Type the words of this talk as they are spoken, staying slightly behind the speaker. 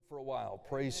a while.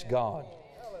 Praise God.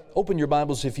 Open your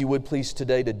Bibles, if you would, please,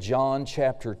 today to John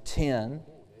chapter 10.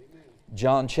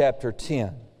 John chapter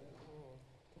 10.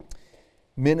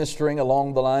 Ministering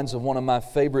along the lines of one of my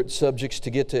favorite subjects to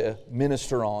get to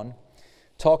minister on,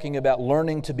 talking about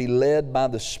learning to be led by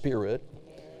the Spirit,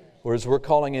 or as we're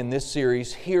calling in this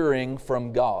series, hearing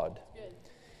from God.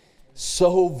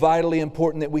 So vitally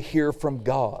important that we hear from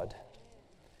God.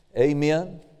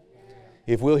 Amen.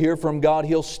 If we'll hear from God,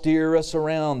 He'll steer us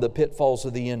around the pitfalls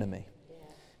of the enemy.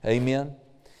 Amen.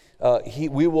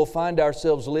 We will find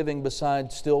ourselves living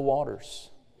beside still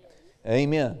waters.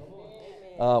 Amen.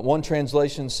 One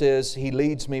translation says, He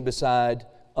leads me beside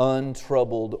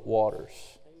untroubled waters.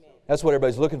 That's what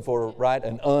everybody's looking for, right?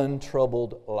 An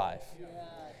untroubled life.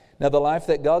 Now, the life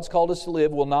that God's called us to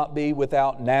live will not be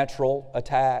without natural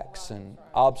attacks and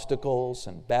obstacles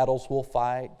and battles we'll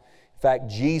fight. In fact,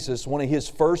 Jesus, one of His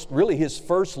first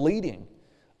leading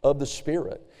of the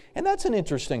Spirit. And that's an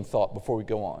interesting thought before we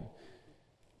go on.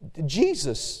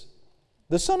 Jesus,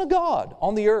 the Son of God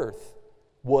on the earth,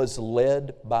 was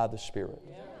led by the Spirit.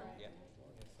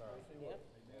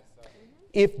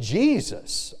 If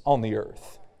Jesus on the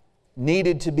earth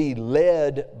needed to be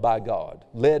led by God,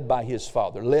 led by His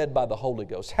Father, led by the Holy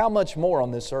Ghost, how much more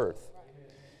on this earth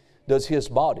does His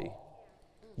body,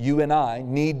 you and I,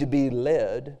 need to be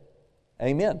led?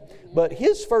 Amen. But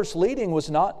His first leading was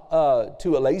not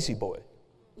to a lazy boy.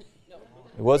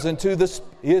 It wasn't to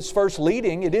His first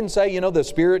leading. It didn't say, the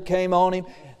Spirit came on Him.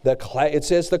 It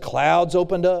says the clouds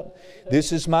opened up.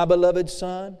 This is my beloved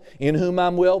Son, in whom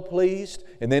I'm well pleased.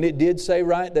 And then it did say,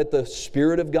 right, that the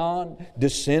Spirit of God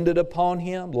descended upon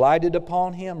Him, lighted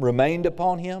upon Him, remained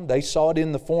upon Him. They saw it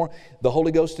in the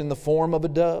Holy Ghost in the form of a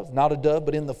dove. Not a dove,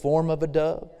 but in the form of a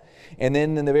dove. And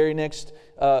then in the very next,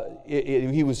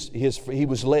 He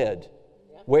was led.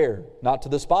 Where? Not to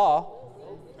the spa.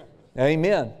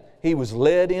 Amen. He was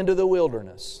led into the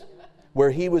wilderness, where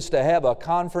He was to have a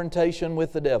confrontation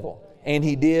with the devil. And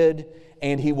He did,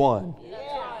 and He won.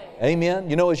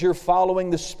 Amen. As you're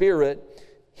following the Spirit,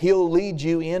 He'll lead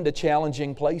you into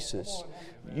challenging places.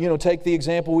 Take the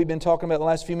example we've been talking about the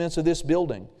last few minutes of this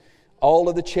building. All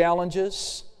of the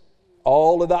challenges,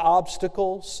 all of the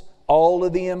obstacles, all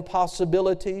of the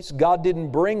impossibilities, God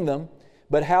didn't bring them,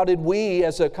 but how did we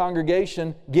as a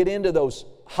congregation get into those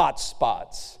hot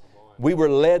spots? We were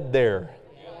led there.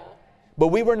 But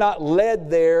we were not led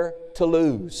there to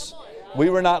lose. We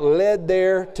were not led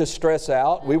there to stress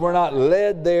out. We were not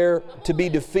led there to be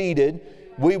defeated.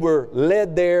 We were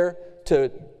led there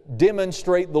to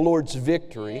demonstrate the Lord's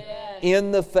victory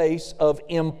in the face of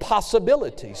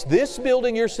impossibilities. This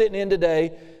building you're sitting in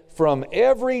today, from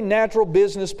every natural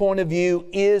business point of view,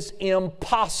 is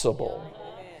impossible.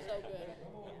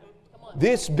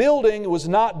 This building was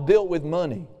not built with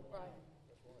money.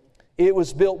 It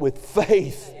was built with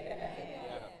faith.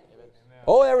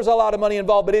 Oh, there was a lot of money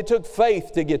involved, but it took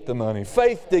faith to get the money,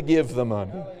 faith to give the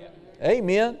money.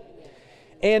 Amen.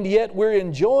 And yet we're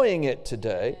enjoying it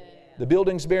today. The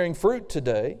building's bearing fruit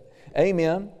today.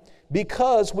 Amen.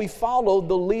 Because we followed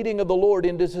the leading of the Lord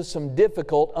into some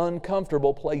difficult,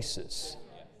 uncomfortable places.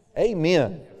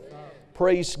 Amen.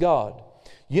 Praise God.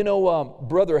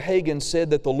 Brother Hagin said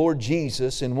that the Lord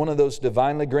Jesus, in one of those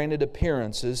divinely granted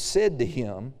appearances, said to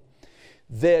him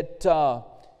that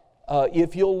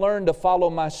if you'll learn to follow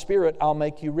my Spirit, I'll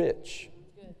make you rich.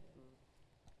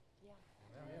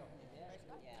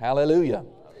 Hallelujah.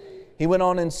 He went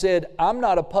on and said, I'm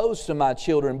not opposed to my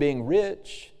children being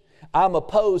rich. I'm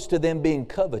opposed to them being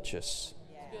covetous,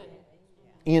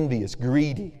 envious,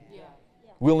 greedy,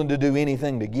 willing to do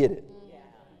anything to get it.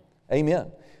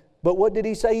 Amen. But what did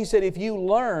he say? He said, if you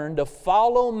learn to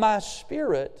follow my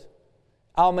Spirit,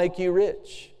 I'll make you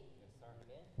rich.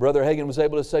 Brother Hagin was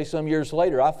able to say some years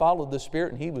later, I followed the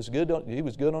Spirit and He was good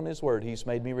on His word. He's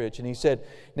made me rich. And he said,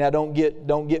 now don't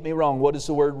get me wrong. What does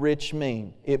the word rich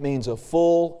mean? It means a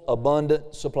full,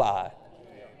 abundant supply.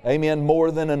 Amen.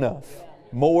 More than enough.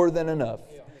 More than enough.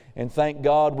 And thank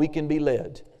God we can be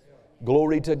led.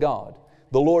 Glory to God.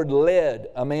 The Lord led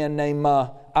a man named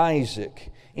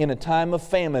Isaac in a time of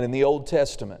famine in the Old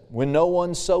Testament, when no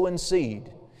one's sowing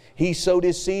seed. He sowed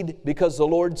his seed because the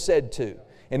Lord said to.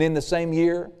 And in the same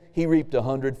year, he reaped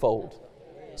 100-fold.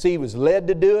 See, he was led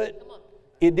to do it.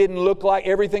 It didn't look like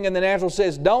everything in the natural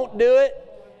says, don't do it.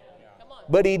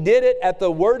 But he did it at the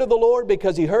word of the Lord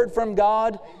because he heard from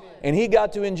God, and he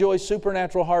got to enjoy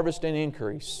supernatural harvest and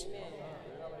increase.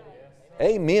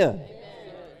 Amen.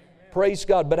 Praise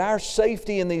God. But our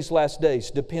safety in these last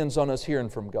days depends on us hearing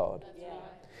from God.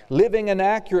 Living an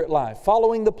accurate life,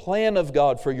 following the plan of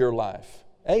God for your life.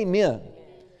 Amen.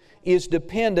 Is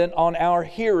dependent on our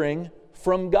hearing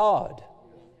from God.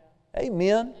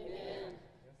 Amen.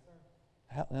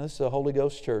 Now, this is a Holy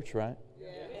Ghost church, right?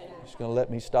 Just going to let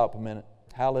me stop a minute.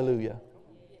 Hallelujah.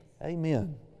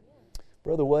 Amen.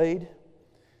 Brother Wade,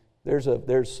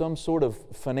 there's some sort of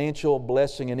financial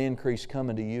blessing and increase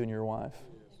coming to you and your wife.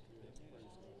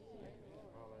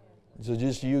 So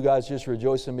just you guys just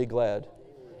rejoice and be glad.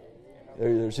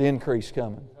 There's increase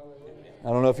coming. I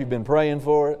don't know if you've been praying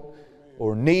for it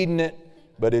or needing it,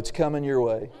 but it's coming your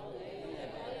way.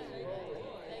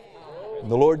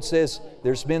 And the Lord says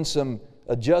there's been some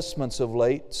adjustments of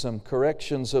late, some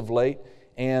corrections of late,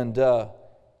 and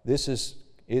this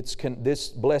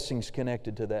blessing's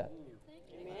connected to that.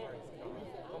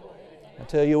 I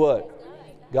tell you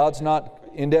what, God's not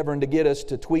endeavoring to get us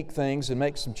to tweak things and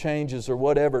make some changes or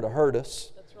whatever to hurt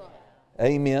us.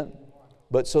 Amen.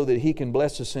 But so that He can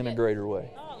bless us in a greater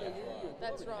way.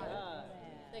 That's right.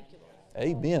 Thank you, Lord.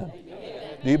 Amen.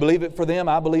 Do you believe it for them?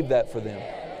 I believe that for them.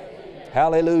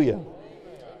 Hallelujah.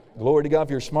 Glory to God.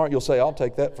 If you're smart, you'll say, I'll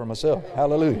take that for myself.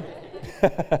 Hallelujah.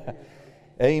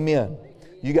 Amen.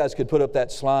 You guys could put up that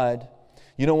slide.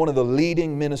 You know, one of the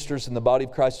leading ministers in the body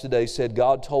of Christ today said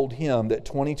God told him that in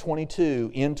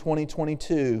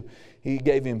 2022, He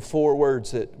gave him 4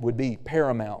 words that would be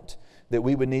paramount, that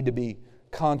we would need to be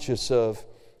conscious of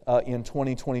in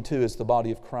 2022 as the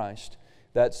body of Christ.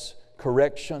 That's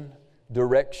correction,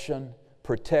 direction,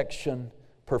 protection,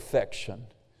 perfection.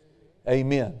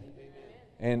 Amen.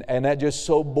 And that just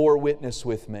so bore witness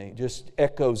with me, just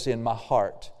echoes in my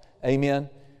heart. Amen.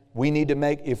 We need to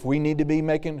be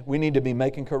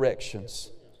making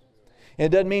corrections. And it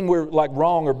doesn't mean we're like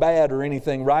wrong or bad or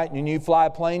anything, right? And you fly a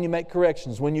plane, you make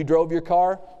corrections. When you drove your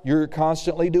car, you're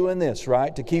constantly doing this,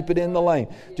 right? To keep it in the lane.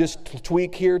 Just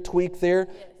tweak here, tweak there,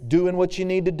 doing what you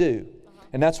need to do.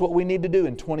 And that's what we need to do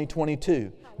in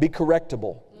 2022. Be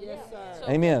correctable.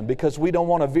 Amen. Because we don't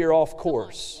want to veer off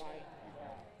course.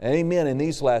 Amen. In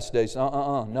these last days,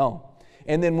 no.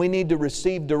 And then we need to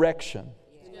receive direction.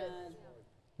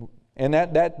 And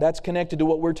that's connected to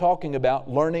what we're talking about,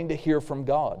 learning to hear from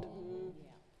God.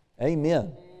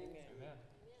 Amen.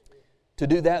 To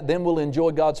do that, then we'll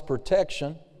enjoy God's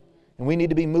protection. And we need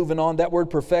to be moving on. That word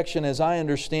perfection, as I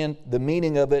understand the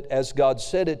meaning of it, as God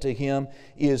said it to him,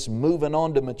 is moving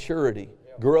on to maturity,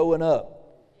 growing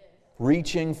up,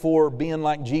 reaching for being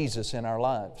like Jesus in our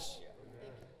lives.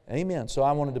 Amen. So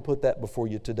I wanted to put that before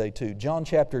you today too. John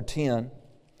chapter 10,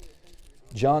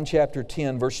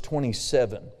 verse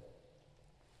 27.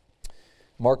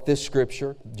 Mark this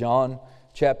scripture. John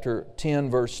chapter 10,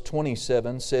 verse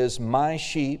 27 says, "My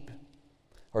sheep,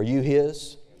 are you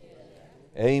His?"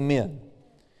 Amen.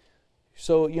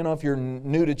 So, if you're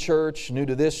new to church, new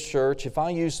to this church, if I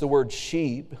use the word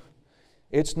sheep,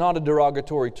 it's not a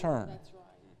derogatory term.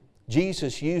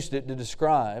 Jesus used it to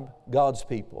describe God's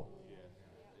people.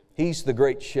 He's the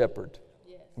great shepherd.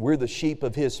 We're the sheep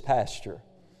of His pasture.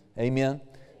 Amen.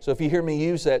 So if you hear me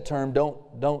use that term,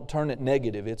 don't turn it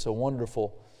negative. It's a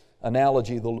wonderful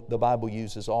analogy the Bible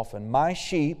uses often. My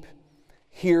sheep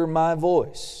hear my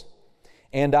voice,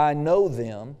 and I know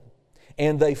them,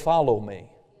 and they follow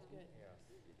me.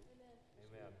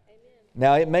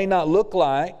 Now, it may not look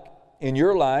like in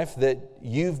your life that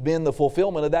you've been the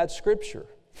fulfillment of that scripture.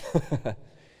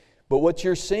 But what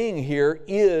you're seeing here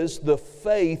is the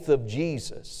faith of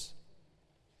Jesus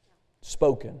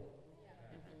spoken.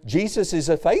 Jesus is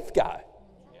a faith guy.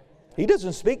 He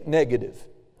doesn't speak negative.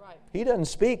 He doesn't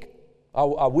speak,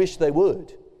 I wish they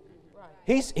would.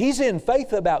 He's in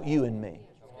faith about you and me.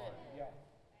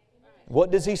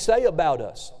 What does He say about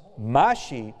us? My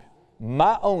sheep,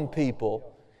 my own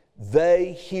people,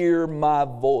 they hear my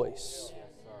voice.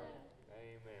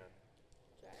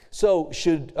 So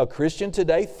should a Christian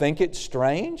today think it's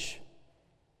strange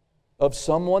of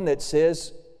someone that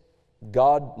says,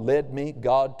 God led me,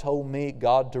 God told me,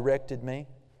 God directed me?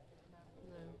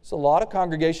 So a lot of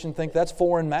congregations think that's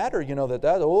foreign matter,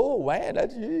 oh man,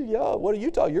 what are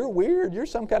you talking? You're weird, you're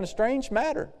some kind of strange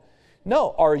matter.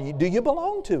 No, do you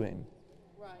belong to Him?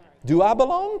 Do I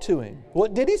belong to Him?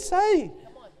 What did He say?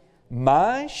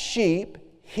 My sheep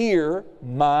hear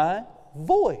my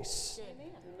voice.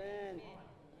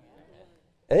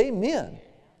 Amen.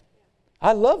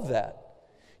 I love that.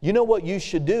 You know what you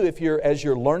should do as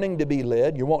you're learning to be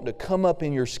led, you're wanting to come up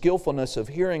in your skillfulness of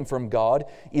hearing from God,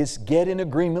 is get in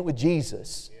agreement with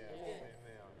Jesus.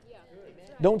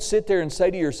 Don't sit there and say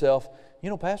to yourself,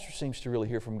 Pastor seems to really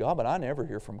hear from God, but I never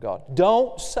hear from God.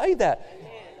 Don't say that.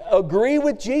 Agree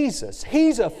with Jesus.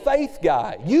 He's a faith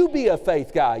guy. You be a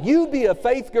faith guy. You be a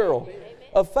faith girl.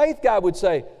 A faith guy would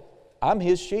say, I'm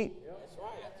His sheep.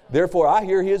 Therefore, I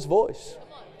hear His voice.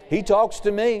 He talks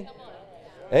to me.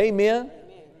 Amen.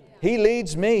 He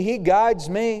leads me. He guides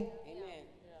me.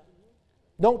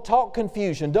 Don't talk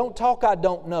confusion. Don't talk I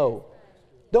don't know.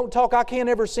 Don't talk I can't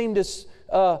ever seem to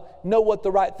know what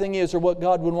the right thing is or what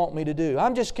God would want me to do.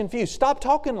 I'm just confused. Stop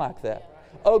talking like that.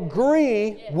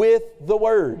 Agree with the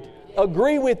Word.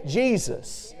 Agree with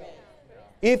Jesus.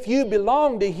 If you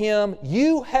belong to Him,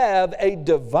 you have a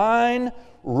divine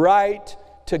right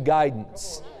to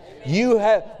guidance. You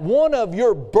have one of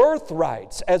your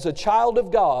birthrights as a child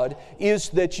of God is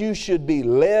that you should be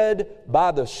led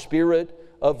by the Spirit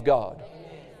of God.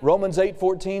 Romans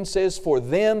 8:14 says, "For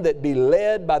them that be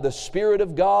led by the Spirit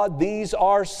of God, these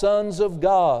are sons of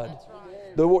God."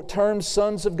 The term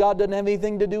sons of God doesn't have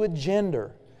anything to do with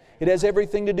gender. It has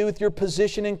everything to do with your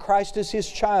position in Christ as His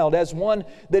child, as one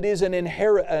that is an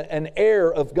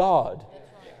heir of God.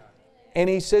 And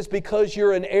he says, because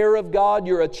you're an heir of God,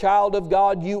 you're a child of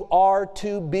God, you are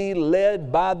to be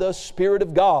led by the Spirit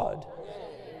of God.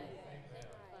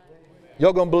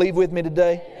 Y'all going to believe with me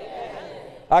today?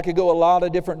 I could go a lot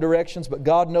of different directions, but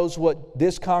God knows what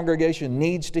this congregation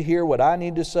needs to hear, what I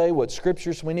need to say, what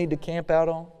scriptures we need to camp out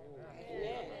on.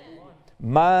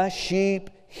 My sheep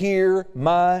hear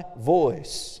my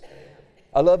voice.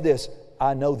 I love this.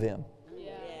 I know them.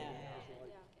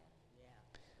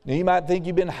 Now you might think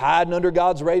you've been hiding under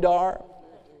God's radar.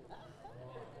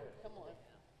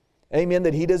 Amen,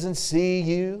 that He doesn't see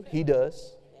you. He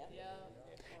does.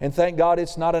 And thank God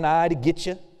it's not an eye to get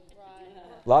you.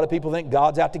 A lot of people think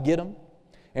God's out to get them.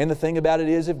 And the thing about it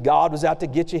is, if God was out to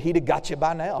get you, He'd have got you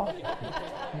by now.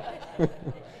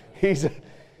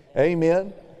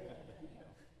 Amen.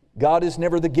 God is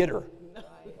never the getter.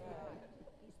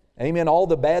 Amen. All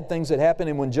the bad things that happen,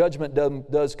 and when judgment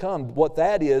does come, what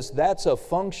that is, that's a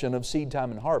function of seed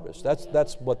time and harvest.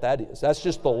 That's what that is. That's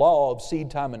just the law of seed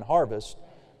time and harvest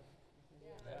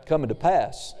coming to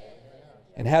pass.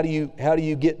 And how do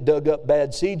you get dug up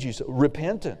bad seeds?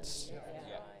 Repentance.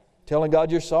 Telling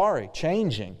God you're sorry.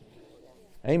 Changing.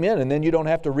 Amen. And then you don't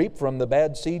have to reap from the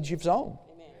bad seeds you've sown.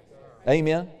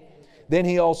 Amen. Then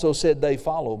He also said, they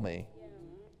follow me.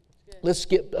 Let's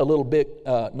skip a little bit,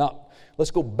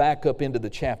 let's go back up into the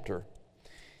chapter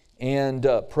and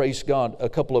praise God, a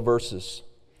couple of verses.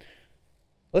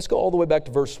 Let's go all the way back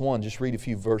to verse 1. Just read a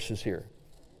few verses here.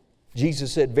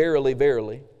 Jesus said, verily,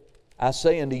 verily, I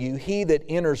say unto you, he that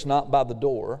enters not by the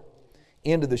door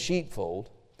into the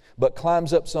sheepfold, but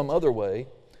climbs up some other way,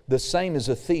 the same is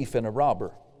a thief and a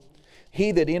robber.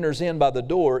 He that enters in by the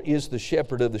door is the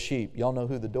shepherd of the sheep. Y'all know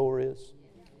who the door is?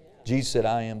 Jesus said,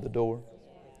 I am the door.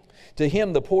 To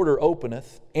him the porter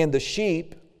openeth, and the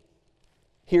sheep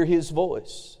hear his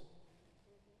voice.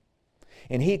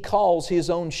 And he calls his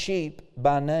own sheep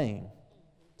by name.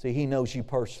 See, he knows you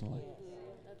personally.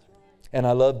 And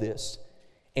I love this.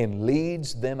 And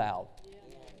leads them out.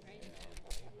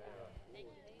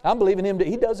 I'm believing Him.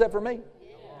 He does that for me.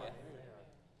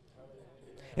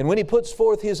 And when He puts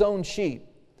forth His own sheep,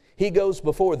 He goes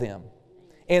before them.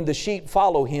 And the sheep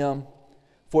follow Him,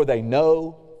 for they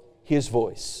know His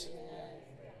voice.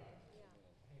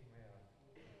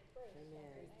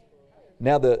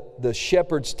 Now the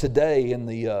shepherds today and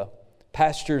the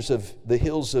pastors of the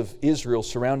hills of Israel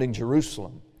surrounding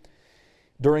Jerusalem,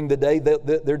 during the day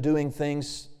they're doing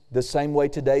things the same way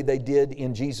today they did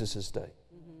in Jesus' day,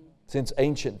 since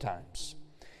ancient times.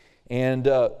 And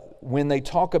when they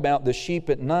talk about the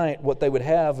sheep at night, what they would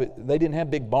have, they didn't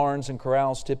have big barns and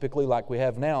corrals typically like we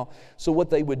have now. So what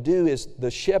they would do is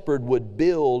the shepherd would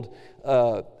build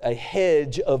a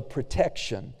hedge of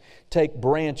protection. Take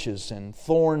branches and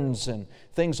thorns and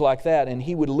things like that, and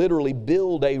he would literally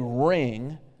build a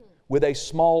ring with a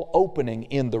small opening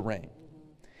in the ring.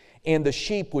 And the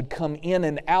sheep would come in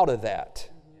and out of that.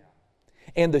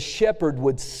 And the shepherd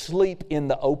would sleep in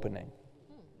the opening.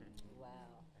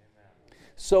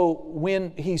 So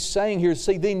when he's saying here,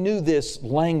 see, they knew this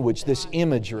language, this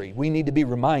imagery. We need to be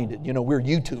reminded. You know, we're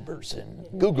YouTubers and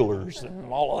Googlers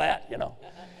and all of that, you know.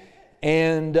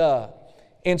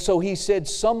 And so he said,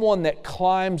 someone that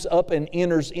climbs up and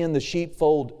enters in the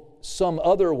sheepfold some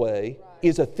other way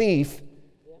is a thief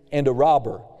and a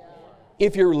robber.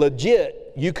 If you're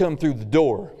legit, you come through the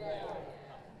door.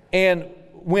 And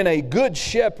when a good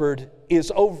shepherd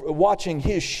is watching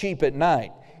his sheep at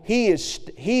night, he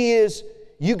is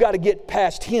you got to get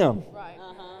past him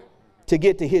to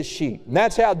get to his sheep. And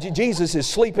that's how Jesus is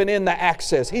sleeping in the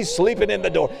access. He's sleeping in the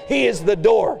door. He is the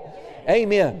door.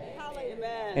 Amen.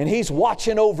 And He's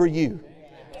watching over you.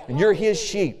 And you're His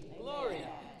sheep.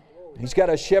 He's got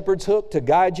a shepherd's hook to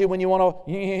guide you when you want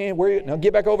to, now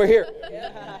get back over here.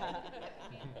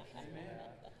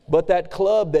 But that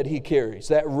club that He carries,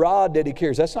 that rod that He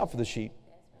carries, that's not for the sheep.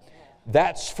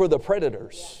 That's for the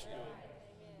predators.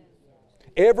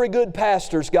 Every good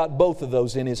pastor's got both of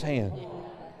those in his hand.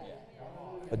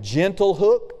 A gentle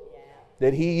hook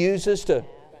that He uses to...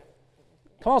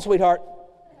 Come on, sweetheart.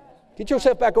 Get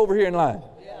yourself back over here in line.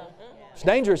 It's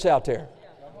dangerous out there.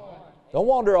 Don't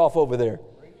wander off over there.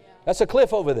 That's a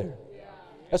cliff over there.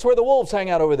 That's where the wolves hang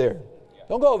out over there.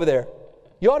 Don't go over there.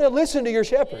 You ought to listen to your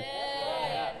shepherd.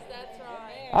 Yes, that's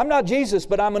right. I'm not Jesus,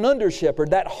 but I'm an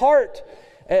under-shepherd. That heart,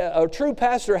 a true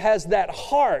pastor has that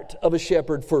heart of a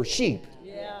shepherd for sheep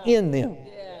in them.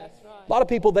 A lot of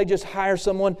people, they just hire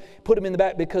someone, put them in the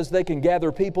back because they can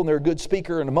gather people and they're a good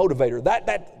speaker and a motivator.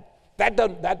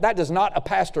 That does not a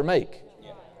pastor make.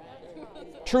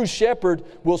 True shepherd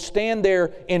will stand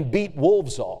there and beat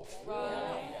wolves off.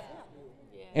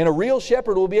 And a real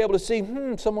shepherd will be able to see,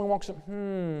 someone walks up,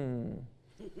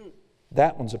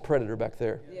 that one's a predator back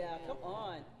there. Yeah, come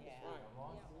on.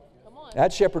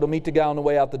 That shepherd will meet the guy on the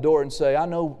way out the door and say, I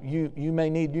know you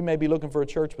may be looking for a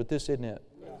church, but this isn't it.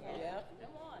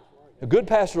 A good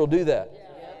pastor will do that.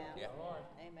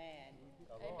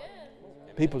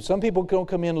 Some people don't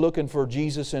come in looking for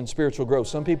Jesus and spiritual growth.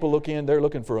 Some people they're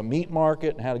looking for a meat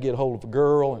market and how to get a hold of a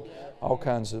girl and all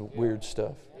kinds of weird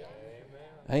stuff.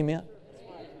 Amen.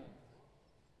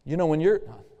 You know,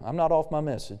 I'm not off my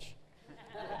message.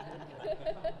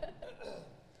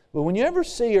 But when you ever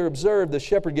see or observe the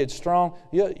shepherd get strong,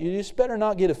 you just better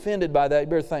not get offended by that. You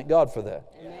better thank God for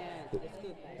that.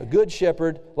 A good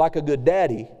shepherd, like a good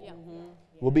daddy,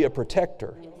 will be a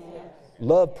protector.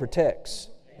 Love protects.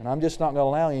 And I'm just not going to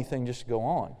allow anything just to go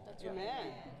on.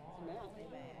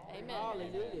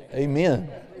 Amen.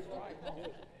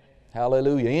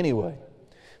 Hallelujah. Anyway.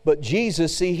 But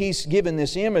Jesus, see, He's given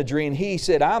this imagery and He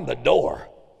said, I'm the door.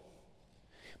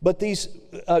 But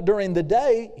during the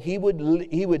day, he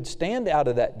would stand out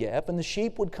of that gap and the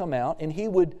sheep would come out and He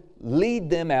would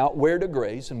lead them out where to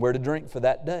graze and where to drink for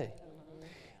that day.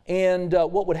 And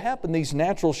what would happen, these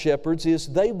natural shepherds, is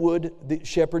the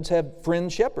shepherds have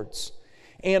friend shepherds.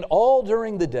 And all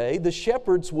during the day, the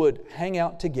shepherds would hang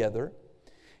out together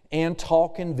and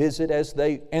talk and visit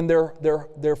and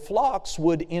their flocks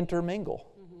would intermingle.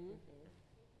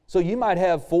 So you might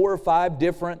have 4 or 5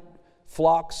 different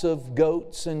flocks of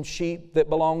goats and sheep that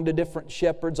belong to different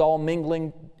shepherds all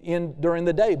mingling in during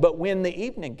the day. But when the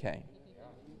evening came,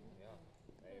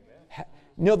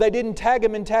 they didn't tag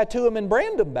them and tattoo them and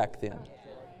brand them back then.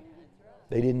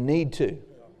 They didn't need to.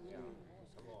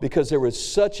 Because there was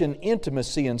such an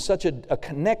intimacy and such a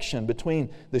connection between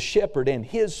the shepherd and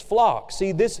his flock.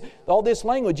 See, all this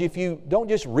language, if you don't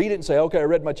just read it and say, okay, I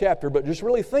read my chapter, but just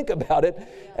really think about it.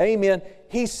 Amen.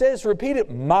 He says, repeat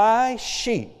it, my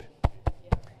sheep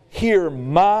hear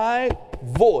my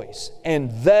voice and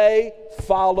they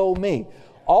follow me.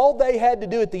 All they had to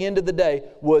do at the end of the day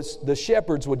was the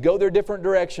shepherds would go their different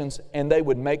directions and they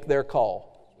would make their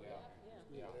call.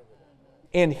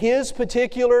 And his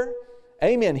particular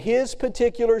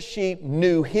sheep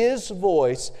knew His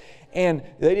voice, and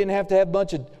they didn't have to have a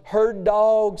bunch of herd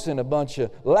dogs and a bunch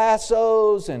of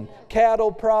lassos and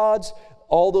cattle prods.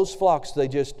 All those flocks, they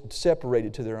just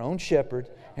separated to their own shepherd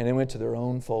and they went to their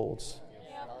own folds.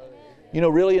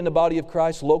 Really in the body of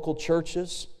Christ, local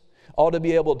churches ought to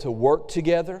be able to work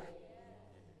together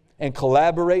and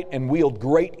collaborate and wield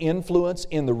great influence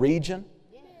in the region.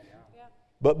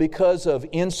 But because of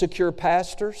insecure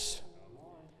pastors,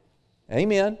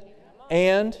 amen,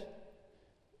 and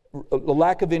a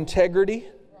lack of integrity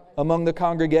among the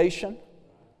congregation,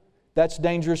 that's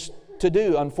dangerous to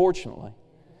do, unfortunately.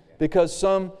 Because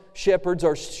some shepherds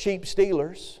are sheep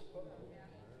stealers,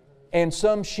 and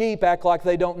some sheep act like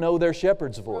they don't know their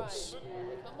shepherd's voice.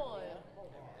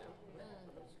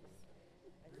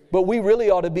 But we really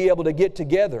ought to be able to get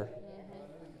together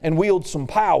and wield some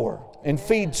power and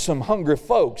feed some hungry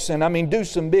folks and do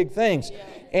some big things.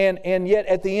 And yet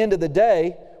at the end of the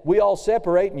day, we all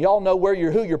separate and y'all know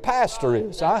who your pastor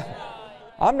is.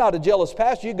 I'm not a jealous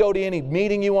pastor. You go to any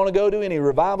meeting you want to go to, any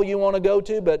revival you want to go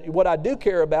to, but what I do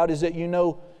care about is that you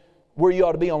know where you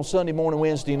ought to be on Sunday morning,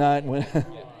 Wednesday night.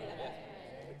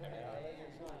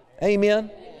 Amen.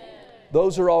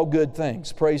 Those are all good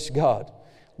things. Praise God.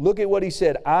 Look at what He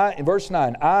said. In verse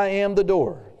 9, I am the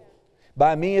door.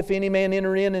 By me, if any man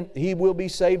enter in, and he will be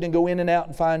saved and go in and out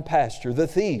and find pasture. The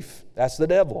thief, that's the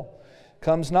devil,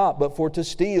 comes not but for to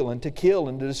steal and to kill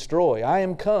and to destroy. I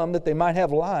am come that they might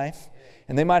have life,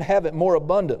 and they might have it more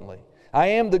abundantly. I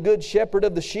am the good shepherd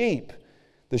of the sheep.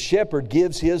 The shepherd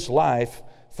gives his life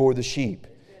for the sheep.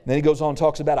 And then he goes on and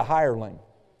talks about a hireling.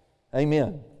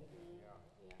 Amen.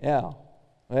 Yeah.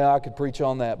 Well, I could preach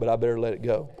on that, but I better let it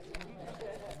go.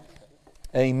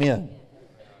 Amen.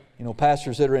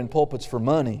 Pastors that are in pulpits for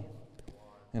money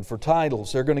and for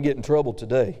titles, they're going to get in trouble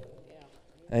today.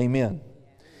 Amen.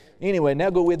 Anyway, now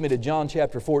go with me to John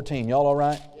chapter 14. Y'all all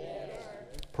right? Yes.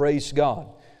 Praise God.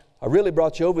 I really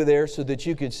brought you over there so that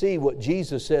you could see what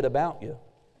Jesus said about you.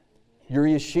 You're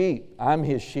His sheep. I'm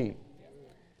His sheep.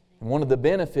 And one of the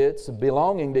benefits of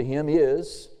belonging to Him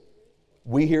is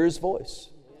we hear His voice.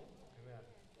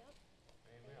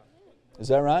 Is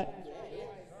that right?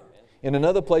 In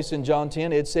another place in John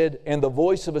 10, it said, and the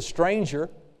voice of a stranger,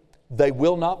 they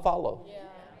will not follow.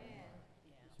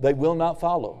 They will not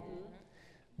follow.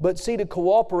 But see, to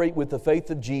cooperate with the faith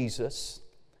of Jesus,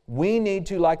 we need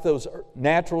to, like those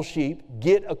natural sheep,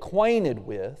 get acquainted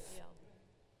with.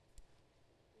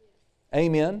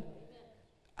 Amen.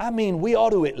 I mean, we ought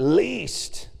to at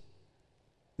least,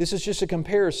 this is just a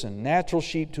comparison, natural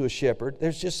sheep to a shepherd.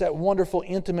 There's just that wonderful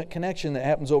intimate connection that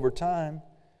happens over time.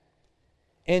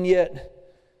 And yet,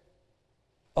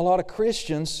 a lot of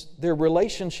Christians, their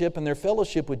relationship and their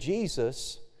fellowship with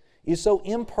Jesus is so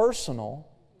impersonal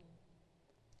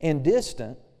and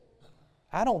distant,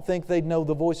 I don't think they'd know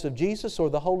the voice of Jesus or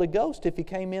the Holy Ghost if He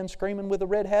came in screaming with a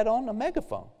red hat on, a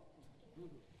megaphone.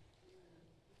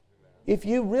 If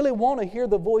you really want to hear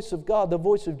the voice of God, the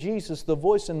voice of Jesus, the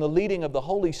voice and the leading of the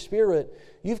Holy Spirit,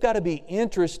 you've got to be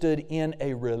interested in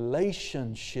a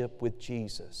relationship with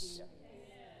Jesus.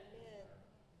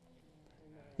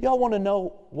 Y'all want to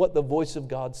know what the voice of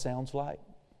God sounds like?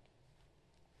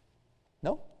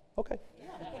 No? Okay.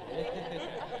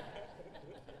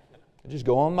 Just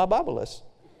go on my Bible list.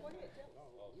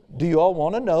 Do you all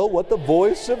want to know what the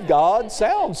voice of God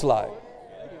sounds like?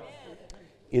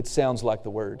 It sounds like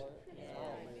the Word.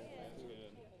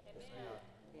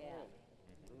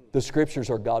 The Scriptures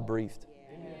are God-breathed.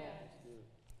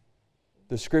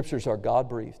 The Scriptures are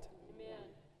God-breathed.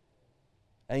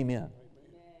 Amen.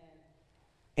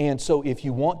 And so if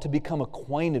you want to become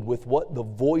acquainted with what the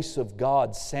voice of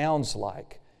God sounds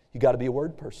like, you got to be a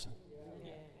Word person.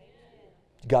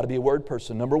 You got to be a Word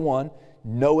person. Number one,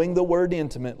 knowing the Word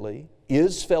intimately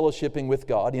is fellowshipping with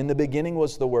God. In the beginning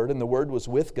was the Word, and the Word was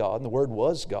with God, and the Word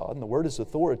was God, and the Word is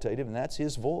authoritative, and that's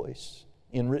His voice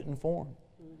in written form.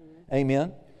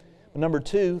 Amen. Number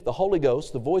two, the Holy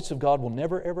Ghost, the voice of God will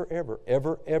never, ever, ever,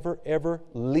 ever, ever, ever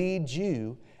lead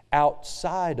you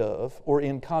outside of or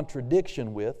in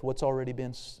contradiction with what's already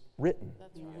been written.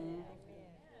 That's right.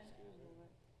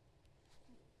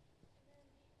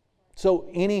 So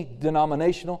any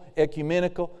denominational,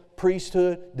 ecumenical,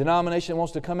 priesthood, denomination that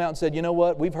wants to come out and say, you know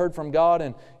what, we've heard from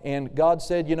God and God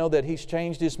said, you know, that He's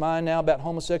changed His mind now about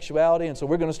homosexuality, and so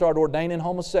we're going to start ordaining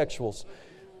homosexuals.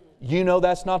 You know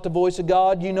that's not the voice of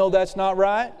God. You know that's not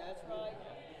right.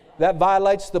 That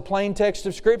violates the plain text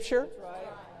of Scripture.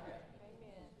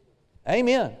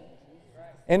 Amen.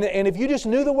 And if you just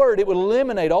knew the Word, it would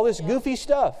eliminate all this goofy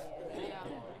stuff.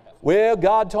 Well,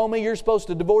 God told me you're supposed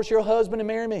to divorce your husband and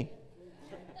marry me.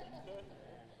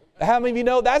 How many of you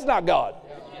know that's not God?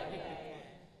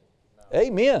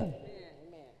 Amen.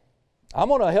 I'm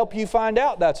going to help you find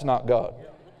out that's not God.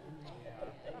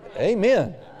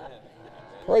 Amen.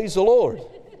 Praise the Lord.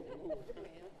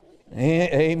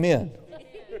 Amen.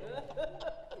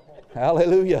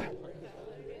 Hallelujah.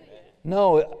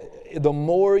 No, the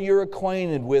more you're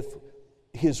acquainted with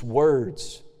His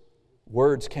words,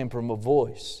 words came from a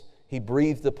voice. He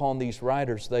breathed upon these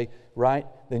writers. Then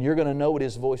you're going to know what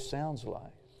His voice sounds like.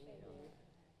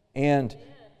 And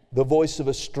the voice of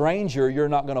a stranger you're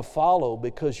not going to follow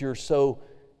because you're so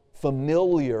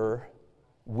familiar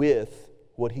with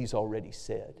what He's already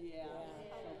said.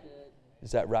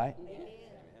 Is that right?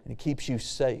 And it keeps you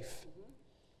safe.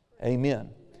 Amen.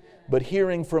 But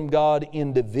hearing from God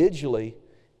individually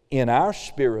in our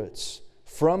spirits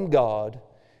from God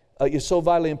is so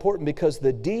vitally important because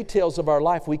the details of our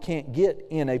life we can't get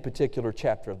in a particular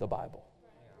chapter of the Bible.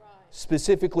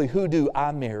 Specifically, who do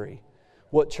I marry?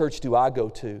 What church do I go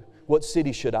to? What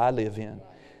city should I live in?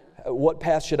 What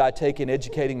path should I take in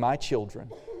educating my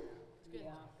children?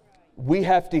 We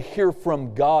have to hear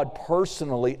from God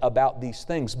personally about these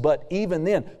things. But even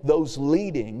then, those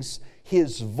leadings,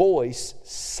 His voice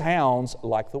sounds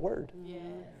like the Word. Yeah.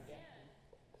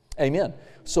 Amen.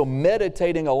 So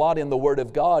meditating a lot in the Word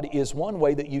of God is one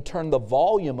way that you turn the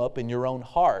volume up in your own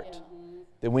heart.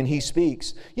 That when He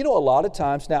speaks, you know, a lot of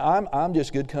times, now I'm just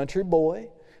a good country boy.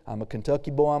 I'm a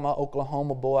Kentucky boy, I'm an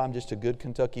Oklahoma boy, I'm just a good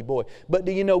Kentucky boy. But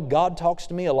do you know God talks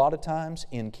to me a lot of times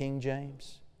in King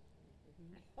James?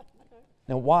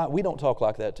 Now, why? We don't talk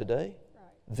like that today.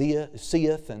 Thee,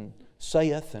 seeth and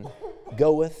saith and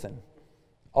goeth and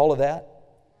all of that.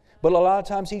 But a lot of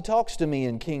times He talks to me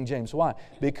in King James. Why?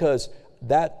 Because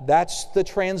that's the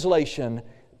translation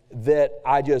that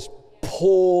I just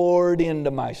poured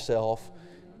into myself,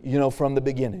 you know, from the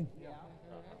beginning.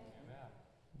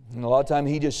 And a lot of times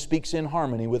He just speaks in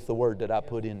harmony with the Word that I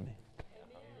put in me.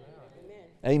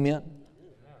 Amen.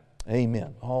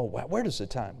 Amen. Oh, wow. Where does the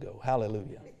time go?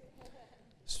 Hallelujah.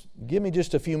 Give me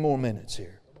just a few more minutes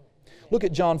here. Look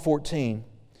at John 14,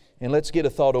 and let's get a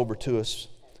thought over to us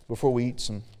before we eat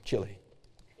some chili.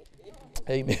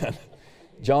 Amen.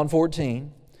 John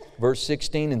 14, verse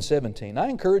 16 and 17. I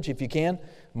encourage you, if you can,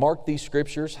 mark these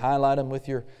scriptures, highlight them with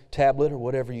your tablet or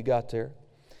whatever you got there.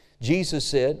 Jesus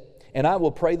said, "And I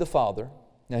will pray the Father."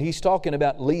 Now He's talking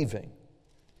about leaving.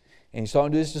 And He's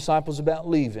talking to His disciples about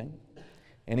leaving.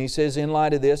 And He says, in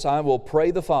light of this, "I will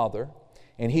pray the Father,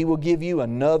 and He will give you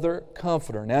another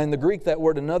Comforter." Now in the Greek, that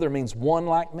word "another" means one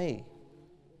like me.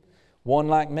 One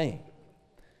like me.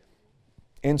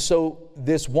 And so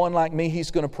this one like me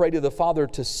He's going to pray to the Father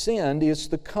to send is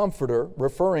the Comforter,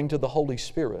 referring to the Holy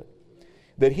Spirit,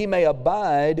 that He may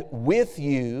abide with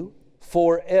you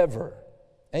forever.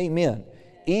 Amen.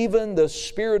 "Even the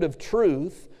Spirit of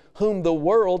truth, whom the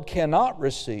world cannot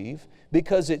receive,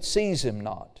 because it sees Him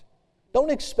not." Don't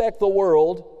expect the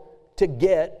world to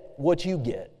get what you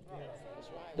get.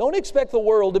 Don't expect the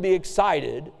world to be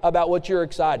excited about what you're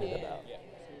excited about.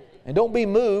 And don't be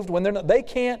moved when they're not. They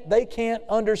can't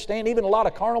understand. Even a lot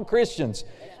of carnal Christians,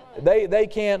 they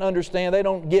can't understand. They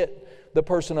don't get the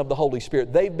person of the Holy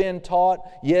Spirit. They've been taught,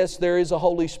 yes, there is a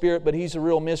Holy Spirit, but He's a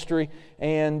real mystery,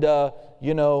 and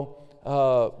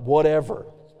whatever.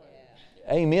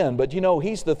 Amen. But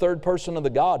He's the third person of the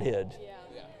Godhead.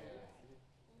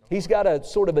 He's got a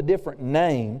sort of a different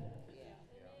name.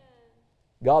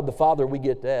 God the Father, we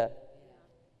get that.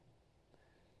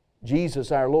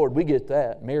 Jesus our Lord, we get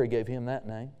that. Mary gave Him that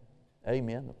name.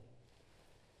 Amen.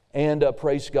 And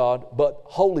praise God. But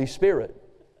Holy Spirit,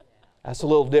 that's a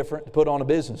little different to put on a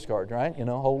business card, right?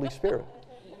 Holy Spirit.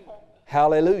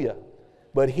 Hallelujah.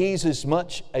 But He's as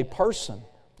much a person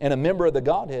and a member of the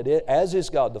Godhead as is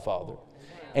God the Father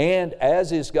and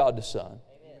as is God the Son.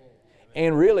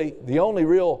 And really, the only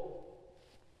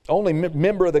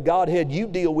member of the Godhead you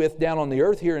deal with down on the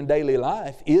earth here in daily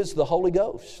life is the Holy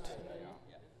Ghost.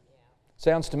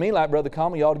 Sounds to me like Brother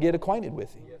Common, you ought to get acquainted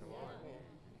with Him.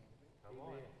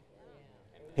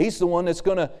 He's the one that's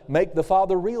going to make the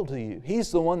Father real to you.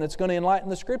 He's the one that's going to enlighten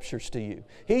the Scriptures to you.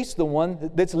 He's the one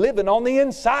that's living on the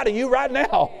inside of you right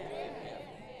now.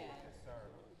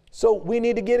 So we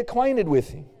need to get acquainted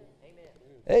with Him.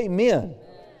 Amen.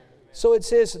 So it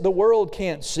says the world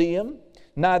can't see Him,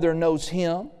 neither knows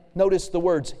Him. Notice the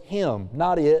words Him,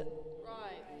 not it.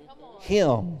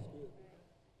 Him.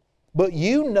 But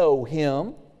you know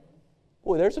Him.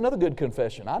 Boy, there's another good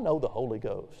confession. I know the Holy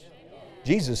Ghost.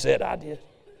 Jesus said I did.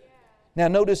 Now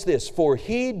notice this. For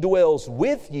He dwells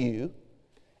with you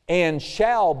and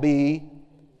shall be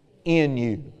in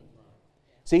you.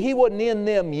 See, He wasn't in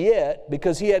them yet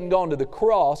because He hadn't gone to the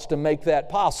cross to make that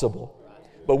possible.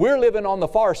 But we're living on the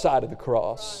far side of the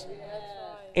cross.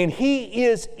 And He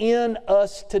is in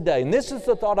us today. And this is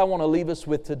the thought I want to leave us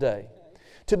with today.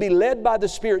 To be led by the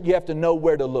Spirit, you have to know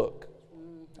where to look.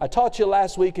 I taught you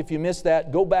last week. If you missed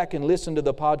that, go back and listen to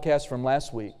the podcast from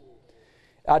last week.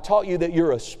 I taught you that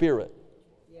you're a spirit.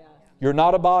 You're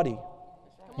not a body.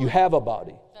 You have a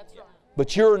body.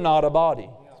 But you're not a body.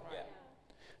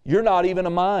 You're not even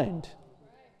a mind.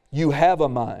 You have a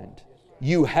mind.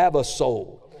 You have a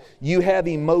soul. You have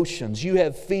emotions. You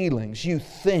have feelings. You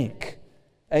think.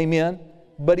 Amen?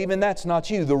 But even that's not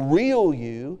you. The real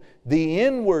you, the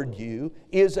inward you,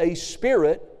 is a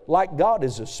spirit like God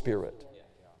is a spirit.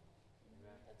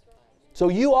 So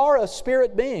you are a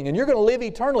spirit being, and you're going to live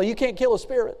eternally. You can't kill a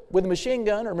spirit with a machine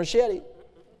gun or machete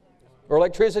or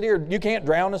electricity, or you can't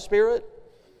drown a spirit.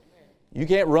 You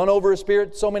can't run over a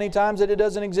spirit so many times that it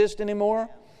doesn't exist anymore.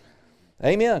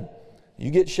 Amen. You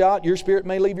get shot, your spirit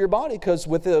may leave your body, because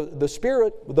with the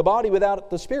spirit, the body without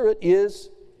the spirit is,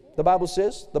 the Bible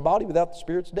says, the body without the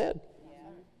spirit's dead.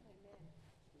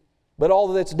 But all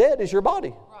that's dead is your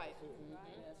body.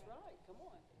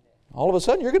 All of a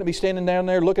sudden you're going to be standing down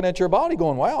there looking at your body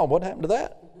going, wow, what happened to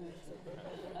that?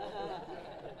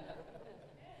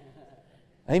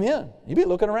 Amen. You'll be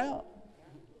looking around.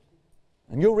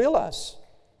 And you'll realize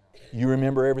you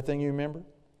remember everything you remember.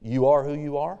 You are who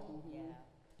you are.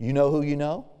 You know who you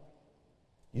know.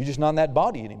 You're just not in that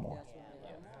body anymore.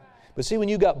 But see, when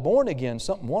you got born again,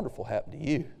 something wonderful happened to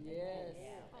you.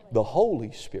 The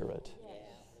Holy Spirit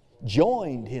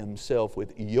joined Himself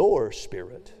with your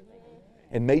spirit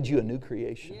and made you a new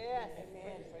creation.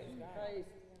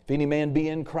 If any man be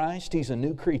in Christ, he's a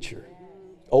new creature.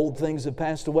 Old things have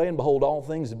passed away, and behold, all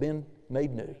things have been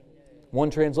made new. One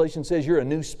translation says you're a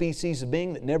new species of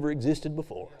being that never existed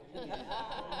before.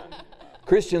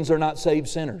 Christians are not saved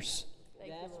sinners.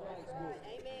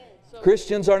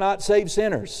 Christians are not saved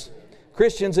sinners.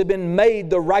 Christians have been made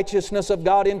the righteousness of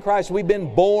God in Christ. We've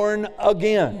been born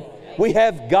again. We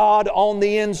have God on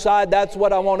the inside. That's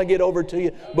what I want to get over to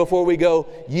you before we go.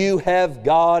 You have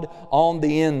God on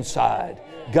the inside.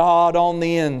 God on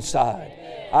the inside.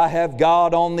 I have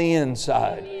God on the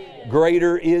inside.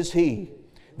 Greater is He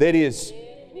that is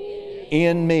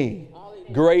in me.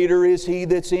 Greater is He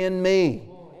that's in me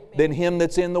than him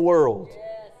that's in the world.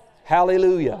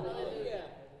 Hallelujah.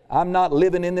 I'm not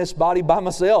living in this body by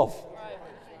myself.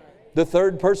 The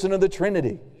third person of the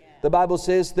Trinity. The Bible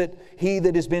says that he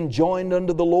that has been joined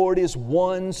unto the Lord is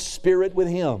one spirit with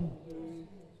Him.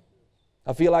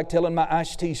 I feel like telling my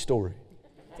iced tea story.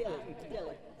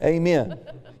 Amen.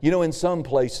 You know, in some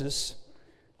places,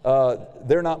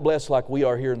 they're not blessed like we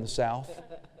are here in the South.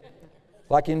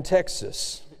 Like in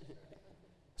Texas.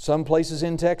 Some places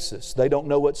in Texas, they don't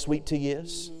know what sweet tea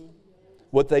is.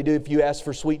 What they do, if you ask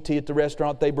for sweet tea at the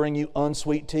restaurant, they bring you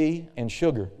unsweet tea and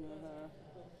sugar.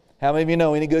 How many of you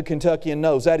know, any good Kentuckian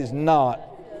knows that is not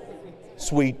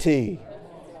sweet tea?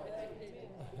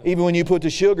 Even when you put the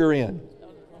sugar in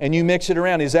and you mix it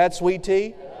around, is that sweet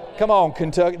tea? Come on,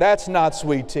 Kentucky, that's not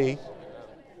sweet tea.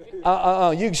 You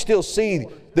can still see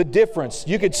the difference.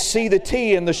 You could see the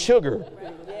tea and the sugar.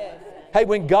 Hey,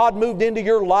 when God moved into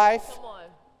your life,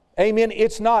 amen,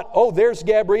 it's not, oh, there's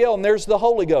Gabrielle and there's the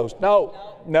Holy Ghost.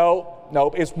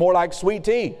 No, it's more like sweet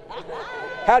tea.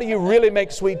 How do you really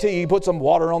make sweet tea? You put some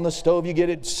water on the stove, you get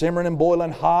it simmering and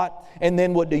boiling hot, and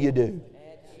then what do?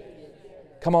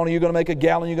 Come on, you're going to make a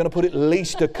gallon, you're going to put at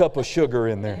least a cup of sugar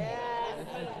in there.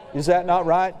 Is that not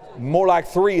right? More like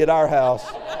 3 at our house.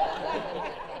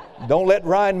 Don't let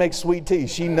Ryan make sweet tea.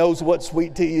 She knows what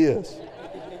sweet tea is.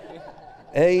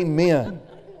 Amen.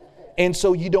 And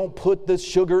so you don't put the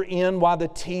sugar in while the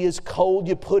tea is cold.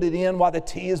 You put it in while the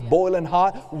tea is boiling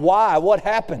hot. Why? What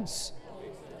happens?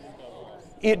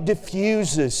 It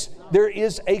diffuses. There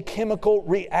is a chemical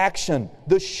reaction.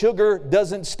 The sugar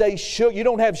doesn't stay sugar. You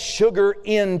don't have sugar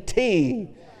in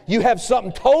tea. You have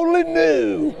something totally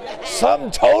new, something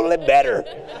totally better,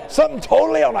 something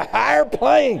totally on a higher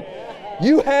plane.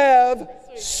 You have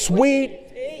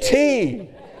sweet tea.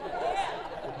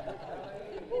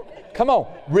 Come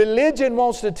on. Religion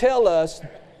wants to tell us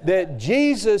that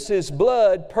Jesus'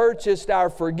 blood purchased our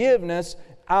forgiveness.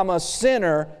 I'm a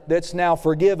sinner that's now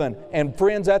forgiven. And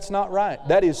friends, that's not right.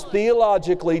 That is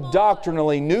theologically,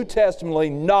 doctrinally, New Testamentally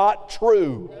not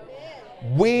true.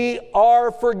 We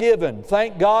are forgiven.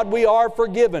 Thank God we are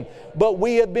forgiven. But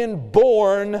we have been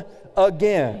born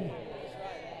again.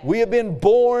 We have been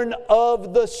born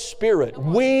of the Spirit.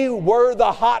 We were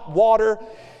the hot water.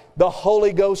 The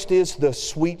Holy Ghost is the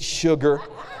sweet sugar.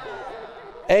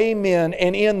 Amen.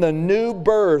 And in the new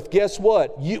birth, guess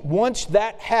what? Once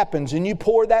that happens and you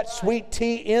pour that sweet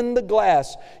tea in the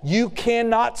glass, you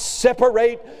cannot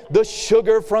separate the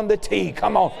sugar from the tea.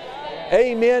 Come on.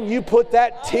 Amen. You put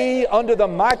that tea under the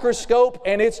microscope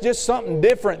and it's just something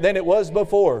different than it was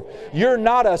before. You're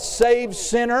not a saved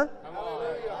sinner.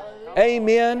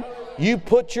 Amen. You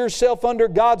put yourself under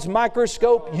God's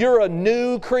microscope, you're a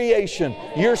new creation.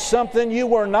 You're something you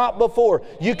were not before.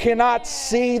 You cannot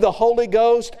see the Holy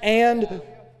Ghost and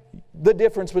the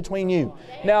difference between you.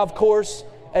 Now, of course,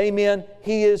 amen,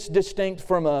 He is distinct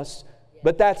from us.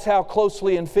 But that's how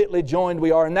closely and fitly joined we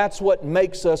are. And that's what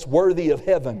makes us worthy of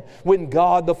heaven. When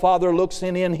God the Father looks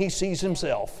in, He sees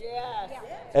Himself.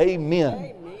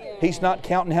 Amen. He's not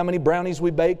counting how many brownies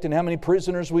we baked and how many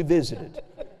prisoners we visited.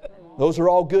 Those are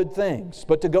all good things.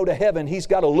 But to go to heaven, He's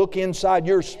got to look inside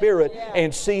your spirit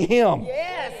and see Him.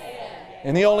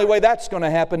 And the only way that's going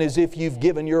to happen is if you've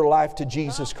given your life to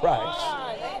Jesus Christ.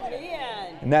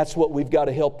 And that's what we've got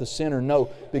to help the sinner know.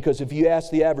 Because if you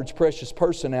ask the average precious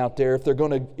person out there,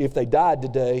 if they died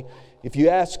today, if you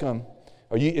ask them,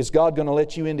 is God going to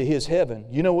let you into His heaven?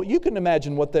 You know what? You can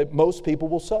imagine what most people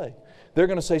will say. They're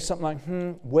going to say something like,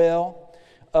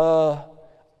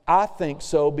 I think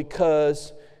so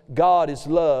because God is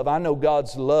love. I know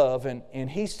God's love and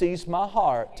He sees my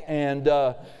heart. And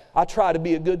I try to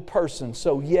be a good person.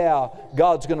 So yeah,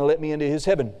 God's going to let me into His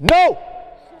heaven. No!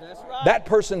 That's right. That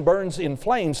person burns in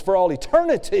flames for all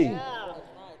eternity. Yeah.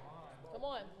 Come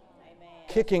on.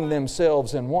 Kicking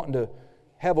themselves and wanting to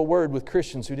have a word with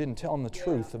Christians who didn't tell them the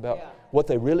truth about what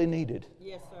they really needed.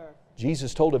 Yes, sir.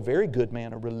 Jesus told a very good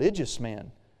man, a religious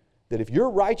man, that if your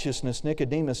righteousness,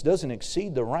 Nicodemus, doesn't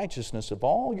exceed the righteousness of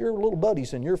all your little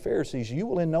buddies and your Pharisees, you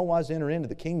will in no wise enter into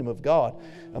the kingdom of God.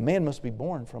 A man must be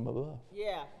born from above.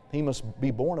 Yeah. He must be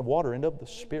born of water and of the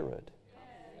Spirit.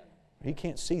 He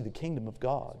can't see the kingdom of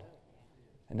God.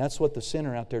 And that's what the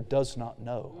sinner out there does not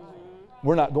know.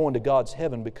 We're not going to God's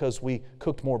heaven because we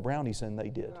cooked more brownies than they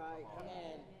did.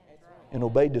 and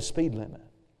obeyed the speed limit.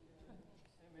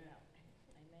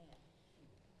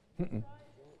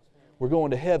 We're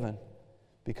going to heaven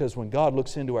because when God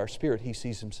looks into our spirit, He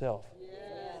sees Himself.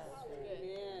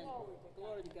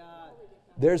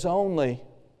 There's only,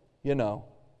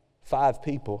 5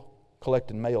 people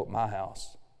collecting mail at my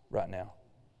house right now.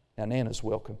 Now, Nana's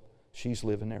welcome. She's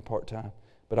living there part-time.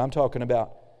 But I'm talking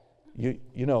about,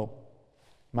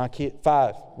 my kid,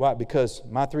 5. Why? Because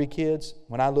my 3 kids,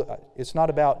 when I look, it's not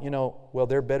about,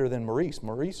 they're better than Maurice.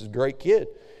 Maurice is a great kid.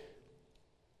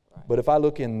 But if I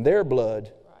look in their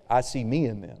blood, I see me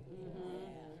in them.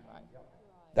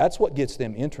 That's what gets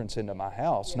them entrance into my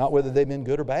house, not whether they've been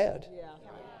good or bad.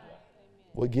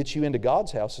 What gets you into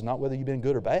God's house is not whether you've been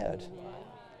good or bad.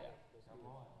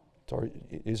 Or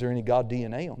is there any God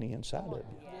DNA on the inside of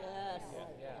you?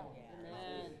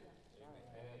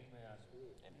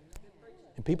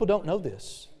 And people don't know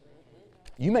this.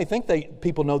 You may think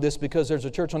people know this because there's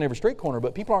a church on every street corner,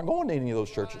 but people aren't going to any of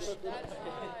those churches.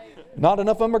 Not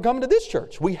enough of them are coming to this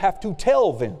church. We have to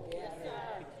tell them.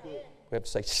 We have to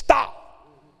say, stop.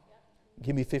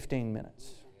 Give me 15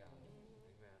 minutes.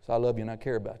 So I love you and I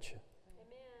care about you.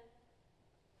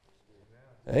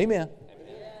 Amen.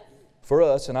 For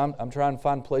us, and I'm trying to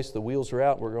find a place, the wheels are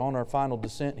out. We're on our final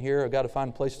descent here. I've got to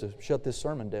find a place to shut this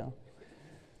sermon down.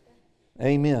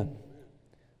 Amen.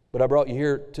 But I brought you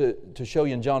here to show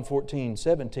you in John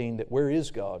 14:17 that where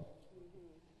is God?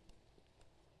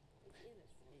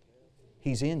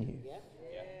 He's in you.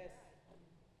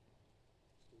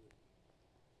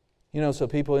 So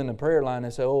people in the prayer line,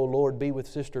 they say, oh, Lord, be with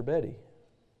Sister Betty.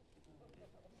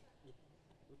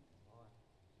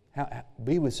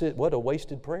 What a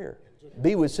wasted prayer.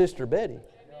 Be with Sister Betty.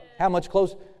 How much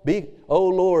close? Oh,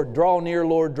 Lord, draw near,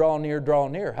 Lord, draw near, draw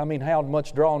near. I mean, how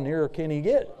much draw near can He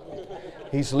get?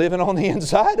 He's living on the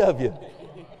inside of you.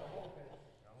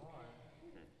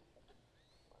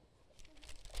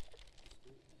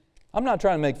 I'm not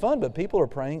trying to make fun, but people are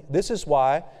praying. This is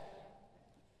why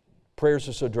prayers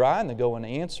are so dry and they go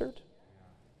unanswered.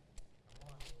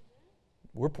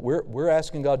 We're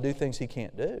asking God to do things He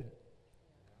can't do.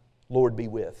 Lord be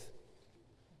with.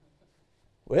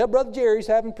 Well, Brother Jerry's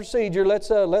having procedure. Let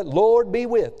Lord be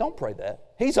with. Don't pray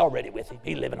that. He's already with him.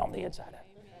 He's living on the inside of him.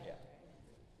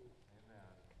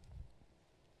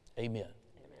 Amen.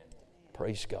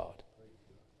 Praise God.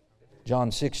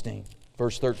 John 16,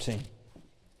 verse 13.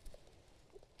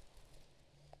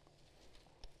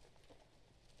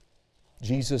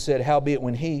 Jesus said, howbeit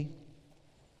when He,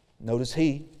 notice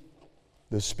He,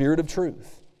 the Spirit of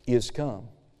truth, is come,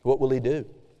 what will He do?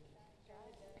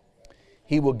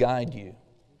 He will guide you.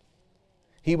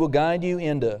 He will guide you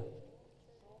into,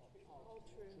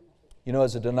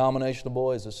 as a denominational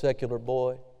boy, as a secular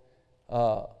boy,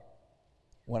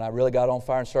 when I really got on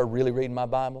fire and started really reading my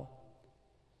Bible,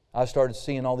 I started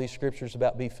seeing all these scriptures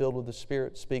about be filled with the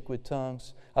Spirit, speak with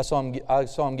tongues. I saw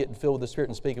them getting filled with the Spirit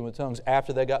and speaking with tongues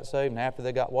after they got saved and after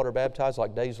they got water baptized,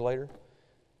 like days later.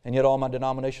 And yet all my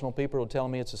denominational people are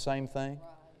telling me it's the same thing.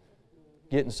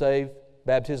 Getting saved,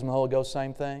 baptism of the Holy Ghost,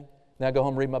 same thing. Then I go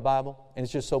home and read my Bible, and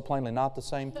it's just so plainly not the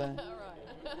same thing.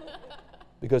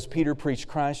 Because Peter preached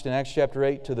Christ in Acts chapter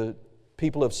 8 to the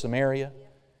people of Samaria,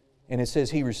 and it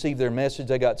says he received their message,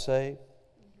 they got saved.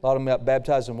 A lot of them got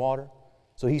baptized in water.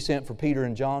 So he sent for Peter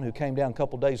and John, who came down a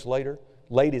couple days later,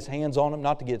 laid his hands on them,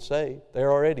 not to get saved.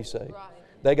 They're already saved. Right.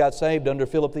 They got saved under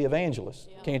Philip the evangelist.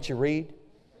 Yeah. Can't you read?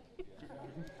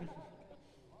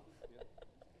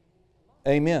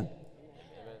 Amen.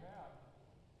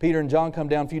 Peter and John come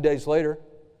down a few days later,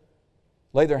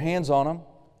 lay their hands on them,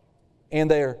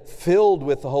 and they're filled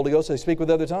with the Holy Ghost. They speak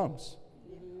with other tongues.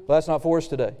 Well, that's not for us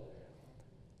today.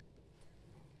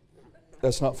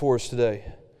 That's not for us today.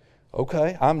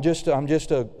 Okay, I'm just a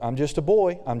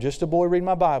boy. I'm just a boy reading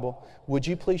my Bible. Would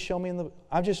you please show me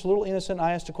I'm just a little innocent.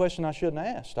 I asked a question I shouldn't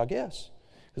have asked, I guess.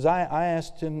 Because I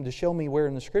asked him to show me where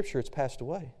in the Scripture it's passed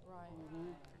away. Right.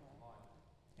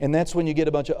 And that's when you get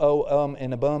a bunch of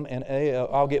and a bum and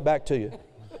I'll get back to you.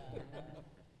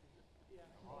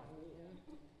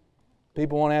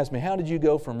 People want to ask me, how did you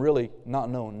go from really not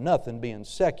knowing nothing, being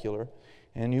secular,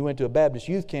 and you went to a Baptist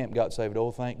youth camp, got saved?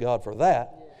 Oh, thank God for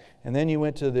that. And then you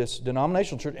went to this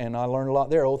denominational church, and I learned a lot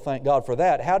there. Oh, thank God for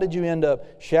that. How did you end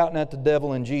up shouting at the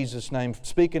devil in Jesus' name,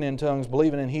 speaking in tongues,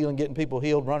 believing in healing, getting people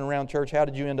healed, running around church? How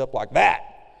did you end up like that?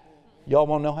 Y'all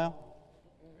want to know how?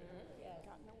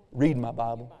 Read my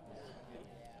Bible.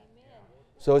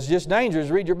 So it's just dangerous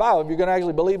to read your Bible if you're going to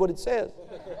actually believe what it says.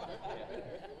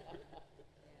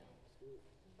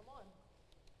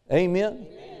 Amen.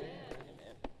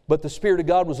 But the Spirit of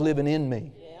God was living in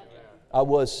me. I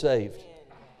was saved.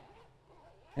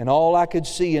 And all I could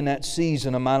see in that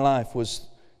season of my life was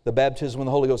the baptism of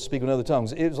the Holy Ghost, speaking in other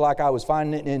tongues. It was like I was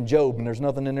finding it in Job, and there's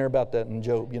nothing in there about that in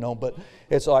Job, but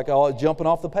it's like jumping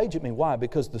off the page at me. Why?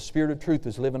 Because the Spirit of truth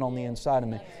is living on the inside of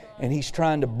me. And He's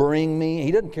trying to bring me.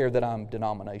 He doesn't care that I'm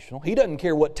denominational. He doesn't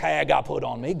care what tag I put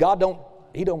on me.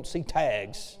 He don't see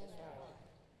tags.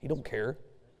 He don't care.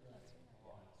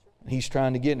 He's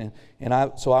trying to get in.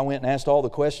 So I went and asked all the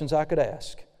questions I could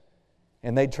ask.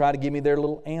 And they'd try to give me their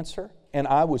little answer. And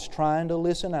I was trying to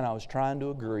listen and I was trying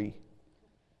to agree.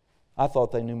 I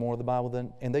thought they knew more of the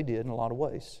Bible and they did in a lot of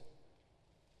ways.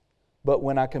 But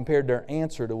when I compared their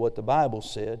answer to what the Bible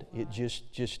said, it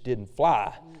just didn't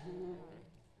fly.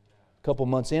 A couple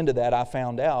months into that, I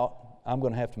found out I'm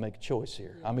going to have to make a choice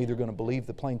here. I'm either going to believe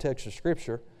the plain text of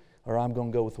Scripture or I'm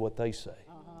going to go with what they say.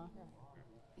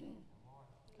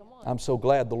 I'm so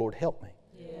glad the Lord helped me.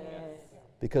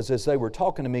 Because as they were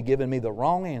talking to me, giving me the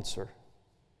wrong answer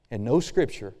and no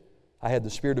Scripture, I had the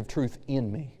Spirit of truth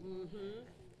in me.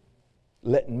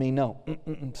 Letting me know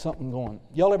something going.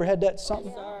 Y'all ever had that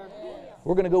something?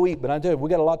 We're going to go eat, but I tell you,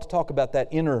 we got a lot to talk about that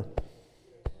inner.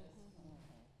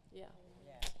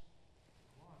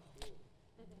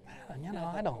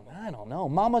 I don't know.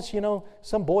 Mamas,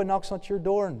 some boy knocks on your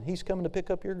door and he's coming to pick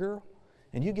up your girl,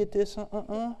 and you get this.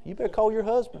 You better call your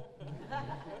husband.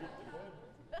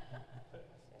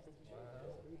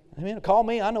 Call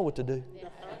me. I know what to do.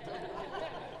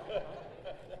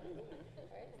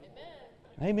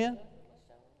 Amen.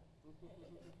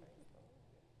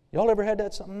 Y'all ever had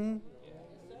that something?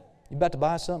 You about to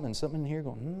buy something and something in here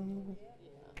going,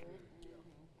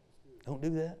 Don't do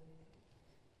that.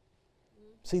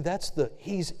 See,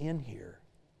 He's in here.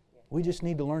 We just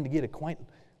need to learn to get acquainted.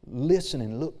 Listen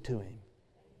and look to Him.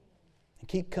 And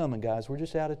keep coming, guys. We're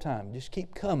just out of time. Just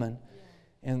keep coming.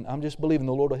 And I'm just believing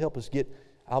the Lord will help us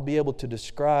I'll be able to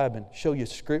describe and show you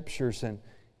scriptures. And,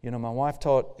 my wife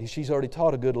she's already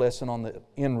taught a good lesson on the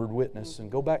inward witness.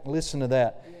 And go back and listen to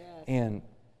that. And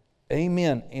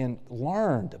amen. And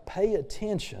learn to pay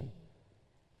attention.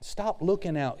 Stop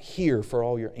looking out here for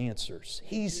all your answers.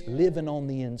 He's living on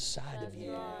the inside of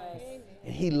you.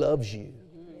 And He loves you.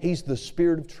 He's the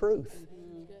Spirit of truth.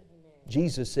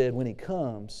 Jesus said when He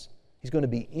comes, He's going to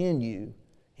be in you.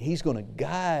 He's going to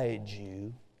guide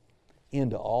you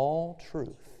into all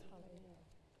truth.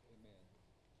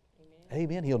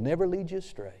 Amen. He'll never lead you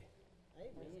astray.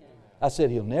 I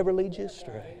said He'll never lead you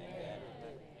astray.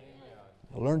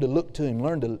 Learn to look to Him.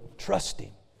 Learn to trust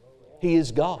Him. He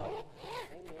is God.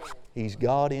 He's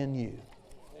God in you.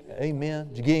 Amen.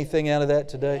 Did you get anything out of that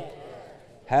today?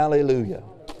 Hallelujah.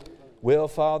 Well,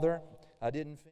 Father, I didn't...